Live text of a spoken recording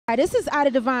Hi, this is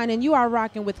Ida Divine, and you are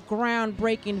rocking with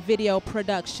groundbreaking video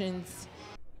productions.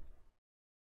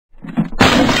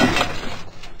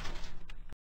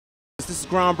 This is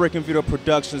Groundbreaking Video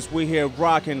Productions. We're here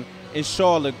rocking in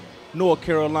Charlotte, North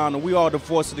Carolina. We are the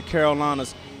voice of the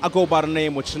Carolinas. I go by the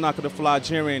name of Chinaka the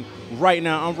Flygerian. Right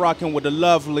now, I'm rocking with the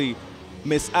lovely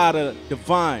Miss Ida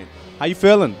Divine. How you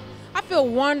feeling? I feel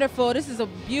wonderful. This is a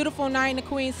beautiful night in the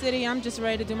Queen City. I'm just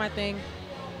ready to do my thing.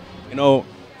 You know,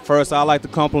 first, I'd like to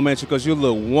compliment you because you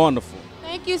look wonderful.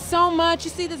 Thank you so much. You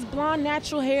see this blonde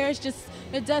natural hair,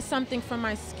 it does something for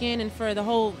my skin and for the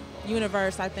whole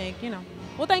universe, I think, you know.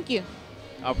 Well, thank you.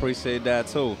 I appreciate that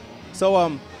too.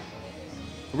 So,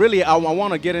 really, I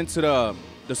want to get into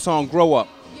the song "Grow Up."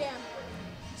 Yeah.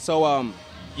 So,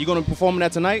 you gonna perform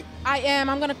that tonight? I am.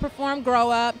 I'm gonna perform "Grow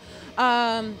Up."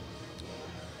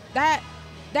 That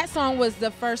song was the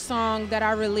first song that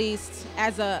I released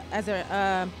as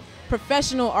a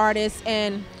professional artist,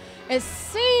 and it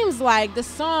seems like the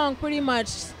song pretty much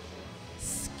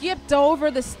skipped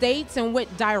over the States and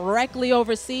went directly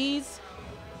overseas.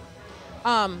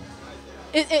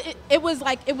 It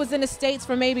was in the States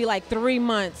for maybe like 3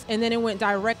 months, and then it went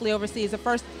directly overseas. The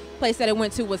first place that it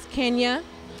went to was Kenya,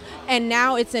 and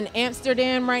now it's in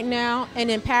Amsterdam right now and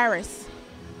in Paris.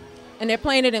 And they're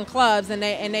playing it in clubs, and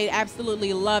they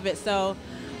absolutely love it. So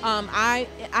I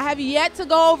have yet to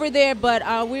go over there, but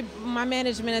my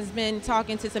management has been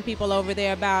talking to some people over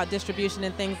there about distribution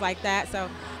and things like that. So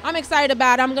I'm excited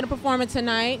about it. I'm going to perform it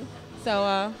tonight.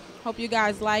 So hope you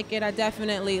guys like it. I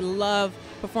definitely love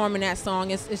performing that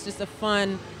song. It's just a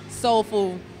fun,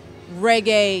 soulful,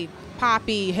 reggae,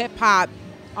 poppy, hip hop,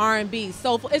 R&B,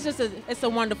 soulful. It's a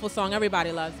wonderful song.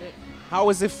 Everybody loves it. How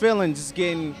is it feeling just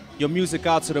getting your music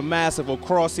out to the massive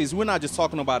across seas? We're not just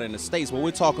talking about it in the States, but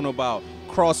we're talking about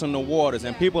crossing the waters,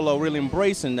 and people are really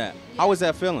embracing that. How is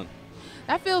that feeling?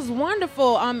 That feels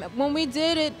wonderful. When we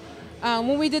did it,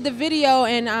 when we did the video,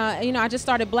 and you know, I just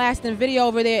started blasting video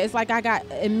over there, it's like I got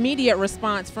immediate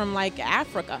response from like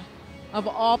Africa, of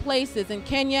all places, in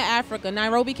Kenya, Africa,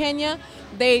 Nairobi, Kenya.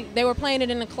 They were playing it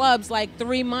in the clubs like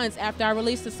 3 months after I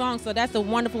released the song. So that's a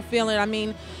wonderful feeling. I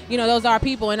mean, you know, those are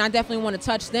people, and I definitely want to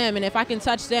touch them. And if I can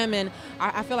touch them, and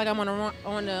I feel like I'm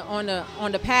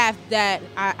on the path that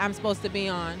I'm supposed to be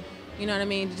on. You know what I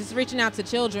mean? Just reaching out to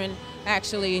children,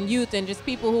 actually, and youth, and just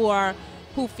people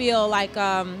who feel like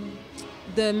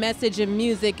the message in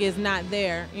music is not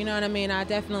there. You know what I mean? I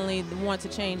definitely want to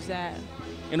change that.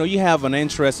 You know, you have an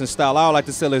interesting style. I would like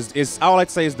to say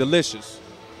it's delicious,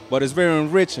 but it's very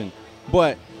enriching.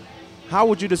 But how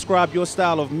would you describe your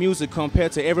style of music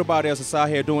compared to everybody else that's out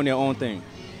here doing their own thing?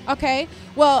 Okay,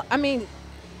 well, I mean,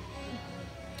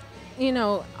 you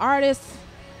know,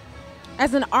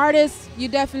 as an artist, you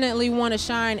definitely want to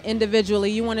shine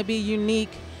individually. You want to be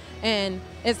unique, and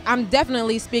I'm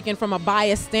definitely speaking from a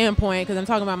biased standpoint because I'm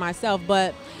talking about myself,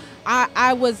 but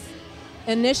I was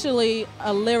initially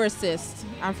a lyricist.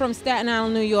 I'm from Staten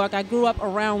Island, New York. I grew up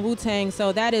around Wu-Tang,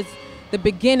 so that is the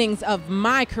beginnings of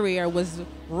my career, was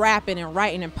rapping and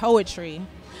writing and poetry.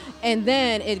 And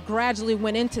then it gradually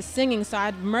went into singing, so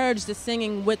I merged the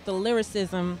singing with the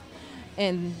lyricism,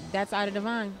 and that's Ida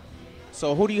Divine.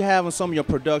 So who do you have on some of your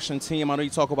production team? I know you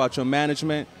talk about your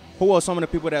management. Who are some of the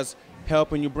people that's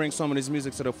helping you bring some of this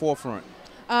music to the forefront?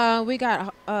 We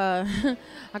got I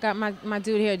got my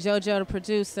dude here, JoJo, the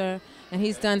producer, and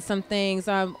he's done some things.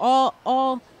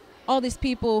 All these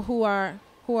people who are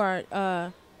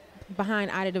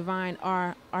behind Ida Divine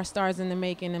are stars in the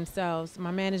making themselves.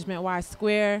 My management, Y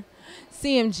Square,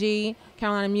 CMG,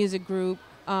 Carolina Music Group,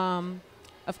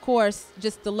 of course,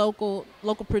 just the local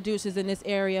producers in this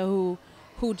area who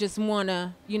just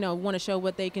wanna show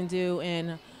what they can do,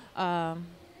 and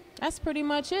that's pretty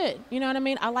much it. You know what I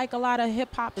mean? I like a lot of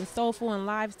hip hop and soulful and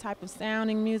live type of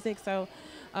sounding music. So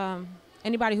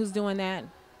anybody who's doing that,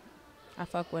 I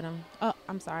fuck with them. Oh,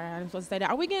 I'm sorry, I didn't supposed to say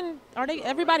that.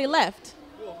 Everybody left?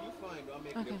 Well, you fine.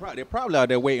 I mean, okay. They're probably out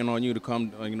there waiting on you to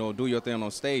come, do your thing on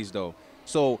stage, though.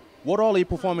 So what all are you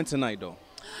performing tonight, though?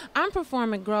 I'm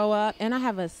performing "Grow Up," and I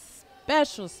have a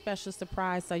special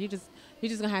surprise. So you're just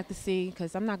gonna have to see,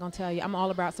 because I'm not gonna tell you. I'm all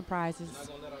about surprises. You're not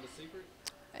gonna let out a secret?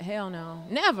 Hell no,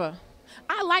 never.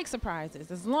 I like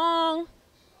surprises as long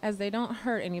as they don't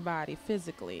hurt anybody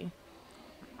physically.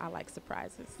 I like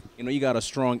surprises. You know, you got a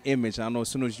strong image. I know as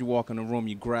soon as you walk in the room,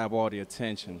 you grab all the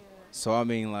attention. Yeah. So I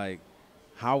mean, like,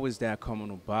 how is that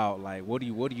coming about? Like, what do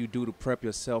you do to prep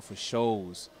yourself for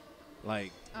shows?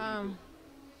 Like,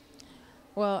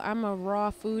 well, I'm a raw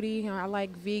foodie. I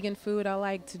like vegan food. I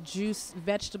like to juice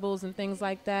vegetables and things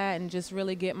like that, and just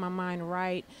really get my mind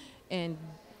right and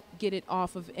get it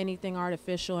off of anything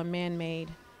artificial and man-made.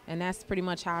 And that's pretty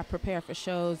much how I prepare for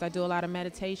shows. I do a lot of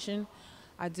meditation.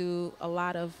 I do a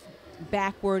lot of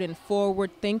backward and forward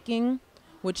thinking,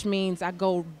 which means I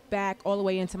go back all the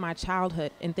way into my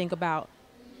childhood and think about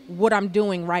what I'm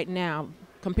doing right now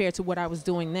compared to what I was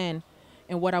doing then,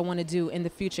 and what I want to do in the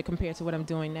future compared to what I'm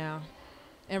doing now.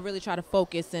 And really try to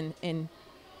focus and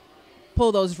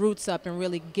pull those roots up and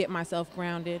really get myself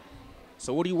grounded.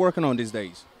 So what are you working on these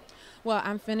days? Well,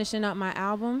 I'm finishing up my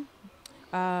album.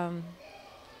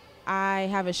 I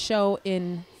have a show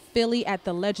in Philly at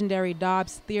the legendary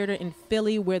Dobbs Theater in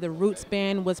Philly, where the Roots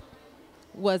Band was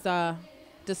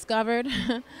discovered.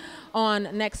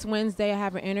 On next Wednesday, I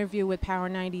have an interview with Power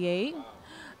 98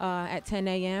 at 10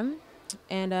 a.m.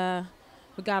 And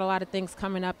we got a lot of things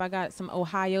coming up. I got some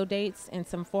Ohio dates and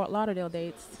some Fort Lauderdale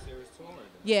dates.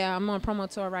 Yeah, I'm on promo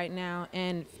tour right now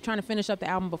and trying to finish up the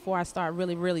album before I start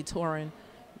really touring.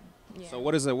 Yeah. So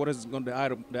what is it? What is the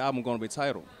album going to be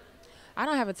titled? I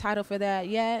don't have a title for that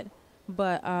yet,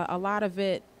 but a lot of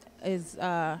it is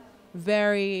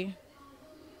very.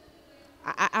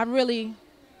 I really,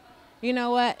 you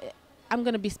know what? I'm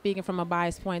gonna be speaking from a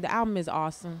biased point. The album is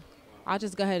awesome. I'll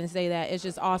just go ahead and say that it's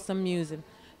just awesome music.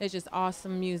 It's just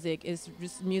awesome music. It's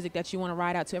just music that you want to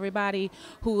ride out to. Everybody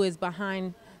who is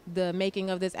behind the making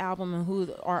of this album and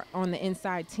who are on the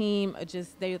inside team,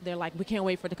 they're like, we can't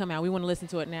wait for it to come out. We want to listen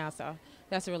to it now. So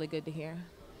that's really good to hear.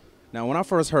 Now, when I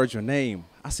first heard your name,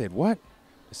 I said, what?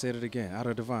 I said it again, Out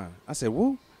of Divine. I said,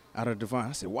 woo? Out of Divine.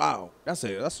 I said, wow, that's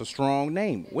a strong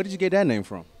name. Where did you get that name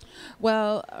from?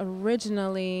 Well,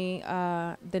 originally,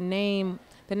 the name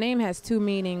has two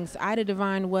meanings. Ida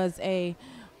Divine was a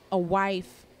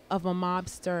wife of a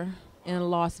mobster in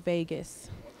Las Vegas.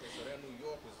 Okay, so that New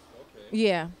York is, okay.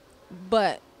 Yeah,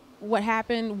 but what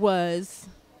happened was,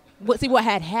 what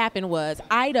had happened was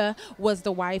Ida was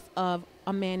the wife of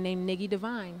a man named Niggy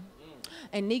Divine.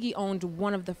 And Niggy owned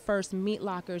one of the first meat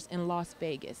lockers in Las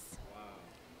Vegas. Wow.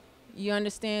 You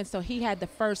understand? So he had the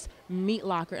first meat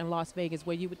locker in Las Vegas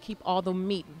where you would keep all the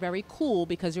meat very cool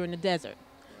because you're in the desert.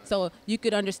 So you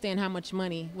could understand how much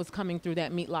money was coming through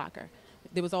that meat locker.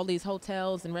 There was all these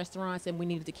hotels and restaurants, and we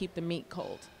needed to keep the meat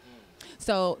cold.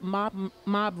 So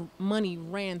mob money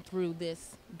ran through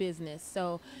this business.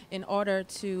 So in order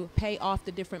to pay off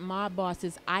the different mob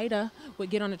bosses, Ida would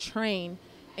get on a train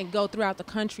and go throughout the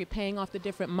country paying off the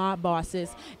different mob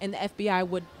bosses, and the FBI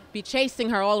would be chasing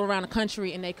her all around the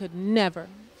country, and they could never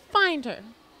find her.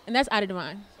 And that's Ida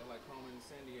Divine. So like Carmen in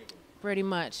San Diego. Pretty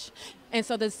much. And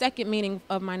so the second meaning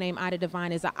of my name, Ida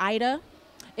Divine, is Ida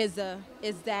is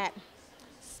that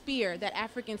spear, that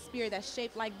African spear that's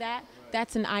shaped like that.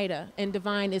 That's an Ida, and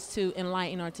divine is to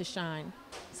enlighten or to shine.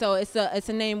 So it's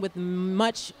a name with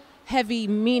much heavy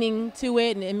meaning to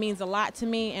it, and it means a lot to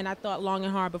me, and I thought long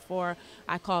and hard before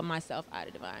I called myself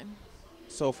Ida Divine.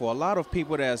 So for a lot of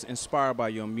people that's inspired by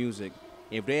your music,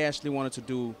 if they actually wanted to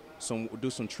do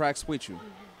some tracks with you,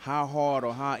 how hard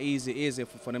or how easy is it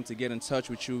for them to get in touch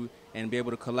with you and be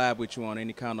able to collab with you on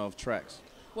any kind of tracks?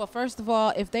 Well, first of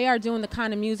all, if they are doing the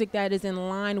kind of music that is in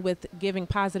line with giving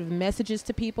positive messages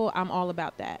to people, I'm all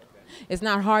about that. It's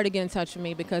not hard to get in touch with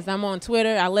me because I'm on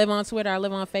Twitter. I live on Twitter. I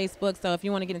live on Facebook. So if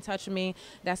you want to get in touch with me,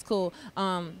 that's cool.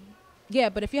 Yeah,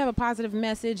 but if you have a positive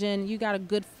message and you got a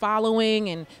good following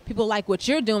and people like what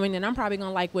you're doing, then I'm probably going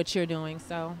to like what you're doing.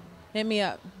 So hit me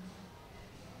up.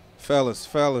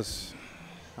 Fellas,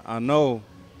 I know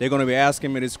they're going to be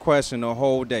asking me this question the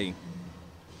whole day.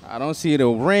 I don't see the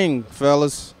ring,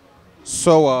 fellas.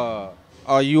 So,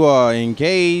 are you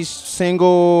engaged,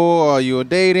 single? Are you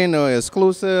dating or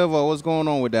exclusive? Or what's going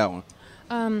on with that one?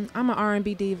 I'm an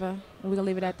R&B diva. We're going to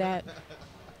leave it at that.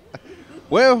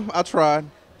 Well, I tried.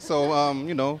 So,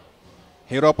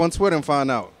 hit up on Twitter and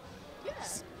find out. Yeah,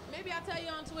 maybe I'll tell you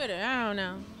on Twitter. I don't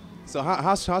know. So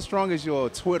how strong is your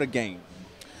Twitter game?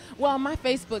 Well, my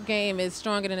Facebook game is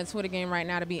stronger than the Twitter game right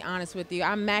now, to be honest with you.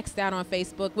 I'm maxed out on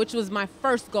Facebook, which was my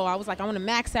first goal. I was like, I want to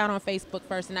max out on Facebook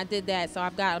first, and I did that. So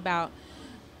I've got about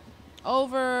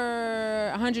over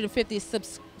 150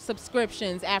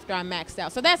 subscriptions after I maxed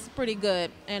out. So that's pretty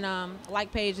good. And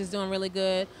like page is doing really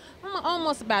good. I'm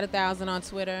almost about 1,000 on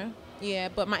Twitter. Yeah,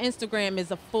 but my Instagram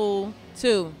is a full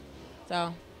too.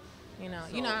 So, you know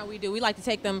how we do. We like to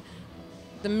take the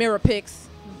mirror pics.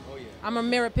 Oh yeah. I'm a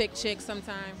mirror pic chick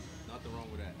sometimes. Nothing wrong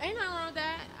with that. Ain't nothing wrong with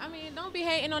that. I mean, don't be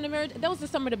hating on the mirror. Those are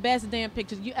some of the best damn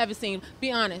pictures you ever seen.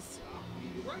 Be honest.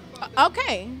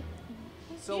 Okay.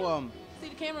 So See,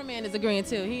 the cameraman is agreeing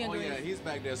too. He agrees. Oh yeah, he's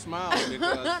back there smiling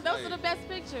because Those are the best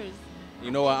pictures.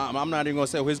 You know, I'm not even gonna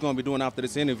say what he's gonna be doing after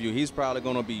this interview. He's probably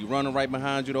gonna be running right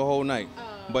behind you the whole night.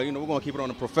 But we're gonna keep it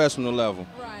on a professional level.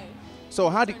 Right. So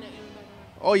how do?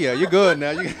 Oh yeah, you're good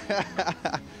now.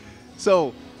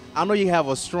 So I know you have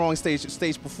a strong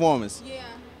stage performance. Yeah.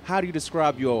 How do you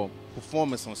describe your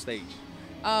performance on stage?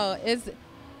 Oh,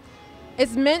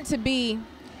 it's meant to be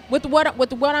with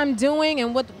what I'm doing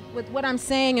and with what I'm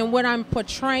saying and what I'm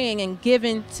portraying and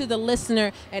giving to the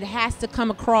listener. It has to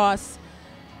come across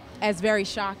as very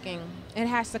shocking. It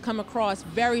has to come across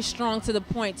very strong to the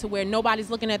point to where nobody's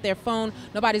looking at their phone,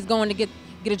 nobody's going to get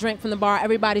a drink from the bar.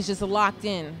 Everybody's just locked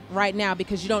in right now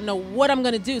because you don't know what I'm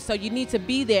going to do. So you need to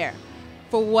be there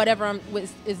for whatever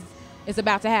is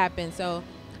about to happen. So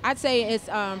I'd say it's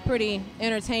pretty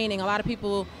entertaining. A lot of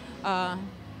people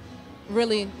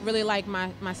really like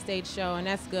my stage show, and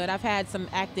that's good. I've had some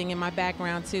acting in my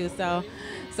background too, so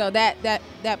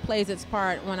that plays its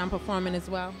part when I'm performing as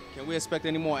well. Can we expect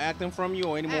any more acting from you,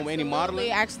 or any Absolutely.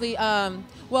 modeling? Actually,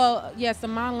 well, yes,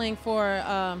 some modeling for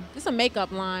just a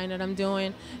makeup line that I'm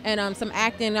doing, and some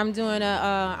acting. I'm doing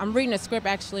I'm reading a script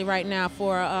actually right now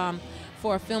for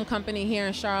a film company here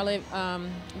in Charlotte,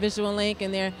 Visual Link,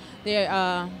 and they're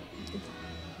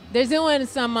doing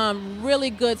some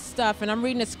really good stuff, and I'm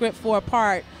reading a script for a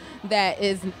part that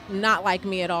is not like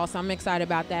me at all, so I'm excited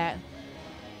about that.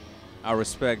 I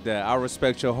respect that. I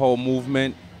respect your whole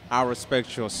movement. I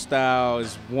respect your style.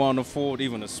 It's wonderful.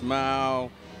 Even the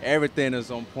smile, everything is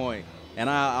on point. And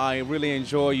I really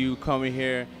enjoy you coming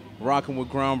here, rocking with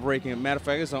Groundbreaking. Matter of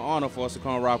fact, it's an honor for us to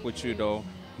come rock with you, though.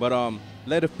 But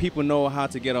let the people know how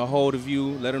to get a hold of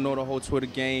you. Let them know the whole Twitter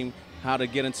game, how to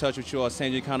get in touch with you or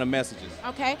send you kind of messages.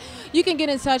 Okay. You can get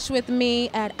in touch with me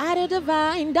at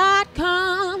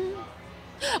idadivine.com.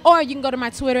 Or you can go to my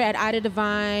Twitter at Ida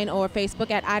Divine or Facebook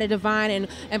at Ida Divine.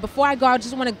 And before I go, I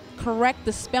just want to correct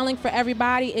the spelling for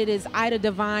everybody. It is Ida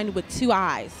Divine with two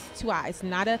I's. Two I's,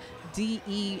 not a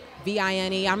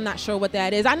D-E-V-I-N-E. I'm not sure what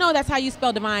that is. I know that's how you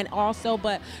spell divine also,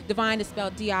 but divine is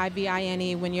spelled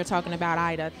D-I-V-I-N-E when you're talking about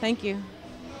Ida. Thank you.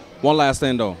 One last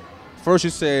thing, though. First you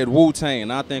said Wu-Tang,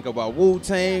 and I think about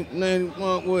Wu-Tang, then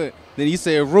you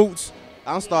said Roots.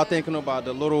 I start thinking about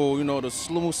the little, the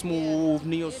smooth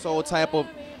neo-soul type of.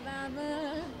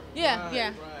 Yeah.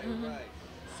 Right.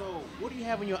 So, what do you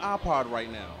have in your iPod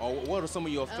right now? Or what are some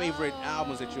of your favorite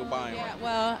albums that you're buying right now?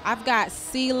 Well, I've got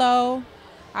CeeLo.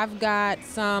 I've got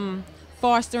some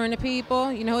Foster and the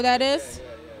People. You know who that is?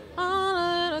 All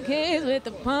the little kids with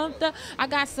the pumped up. I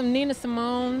got some Nina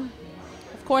Simone.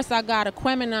 Of course, I got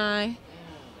Aquemini.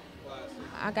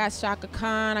 I got Shaka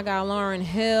Khan, I got Lauryn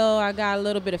Hill, I got a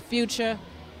little bit of Future.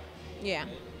 Yeah,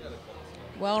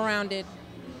 well-rounded.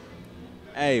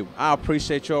 Hey, I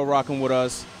appreciate y'all rocking with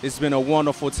us. It's been a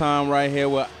wonderful time right here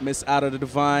with Miss Ida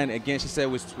Divine. Again, she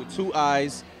said with two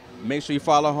I's. Make sure you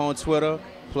follow her on Twitter,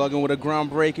 plug in with a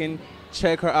Groundbreaking.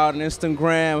 Check her out on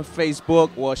Instagram, Facebook.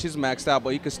 Well, she's maxed out,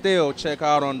 but you can still check her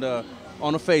out on the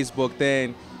Facebook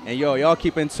then. And y'all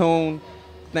keep in tune.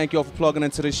 Thank y'all for plugging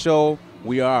into the show.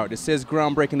 We are. This is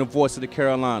Groundbreaking, the voice of the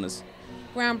Carolinas.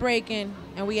 Groundbreaking,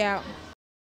 and we out.